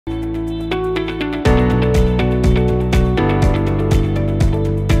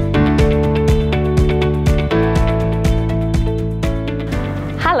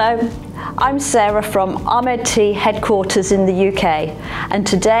Hello, I'm Sarah from Ahmad Tea headquarters in the UK, and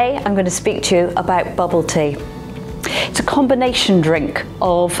today I'm going to speak to you about bubble tea. It's a combination drink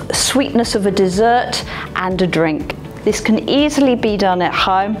of sweetness of a dessert and a drink. This can easily be done at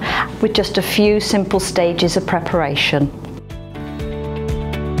home with just a few simple stages of preparation.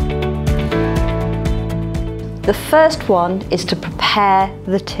 The first one is to prepare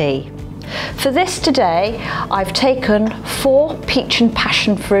the tea. For this today, I've taken 4 peach and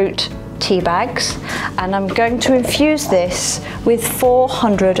passion fruit tea bags, and I'm going to infuse this with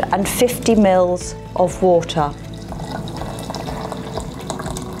 450 ml of water.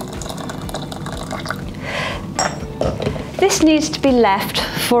 This needs to be left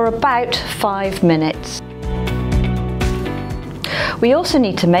for about 5 minutes. We also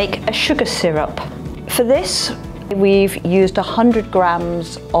need to make a sugar syrup. For this, we've used 100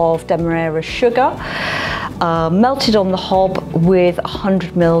 grams of Demerara sugar, melted on the hob with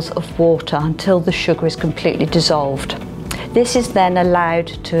 100 ml of water until the sugar is completely dissolved. This is then allowed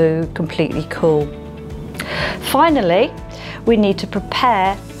to completely cool. Finally, we need to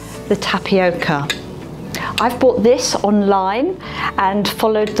prepare the tapioca. I've bought this online and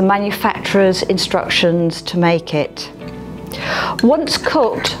followed the manufacturer's instructions to make it. Once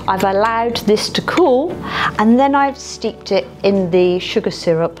cooked, I've allowed this to cool, and then I've steeped it in the sugar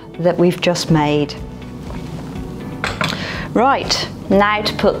syrup that we've just made. Right, now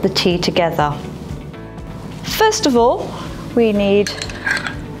to put the tea together. First of all, we need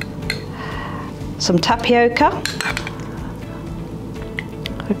some tapioca,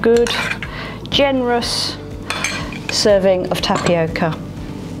 a good generous serving of tapioca.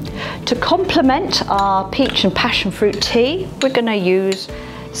 To complement our peach and passion fruit tea, we're going to use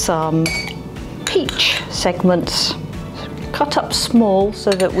some peach segments, cut up small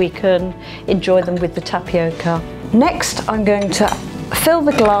so that we can enjoy them with the tapioca. Next, I'm going to fill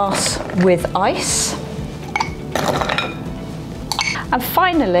the glass with ice. And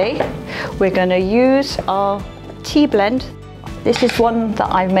finally, we're going to use our tea blend. This is one that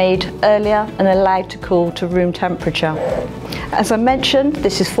I made earlier and allowed to cool to room temperature. As I mentioned,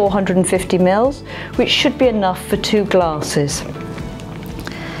 this is 450 ml, which should be enough for 2 glasses.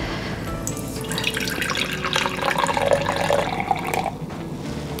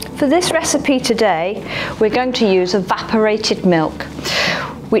 For this recipe today, we're going to use evaporated milk,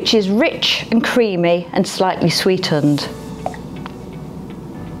 which is rich and creamy and slightly sweetened.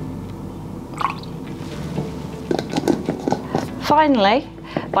 Finally,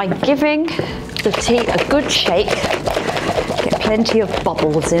 by giving the tea a good shake, get plenty of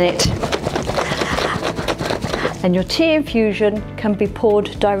bubbles in it, and your tea infusion can be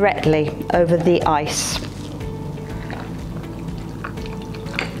poured directly over the ice.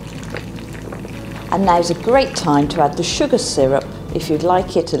 And now's a great time to add the sugar syrup if you'd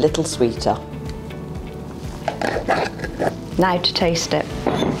like it a little sweeter. Now to taste it.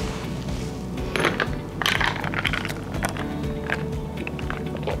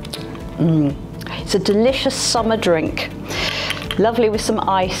 It's a delicious summer drink, lovely with some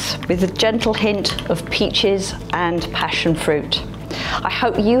ice, with a gentle hint of peaches and passion fruit. I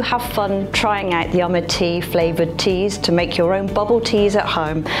hope you have fun trying out the Ahmad Tea flavoured teas to make your own bubble teas at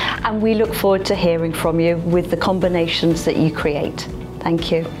home, and we look forward to hearing from you with the combinations that you create.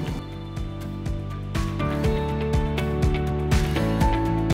 Thank you.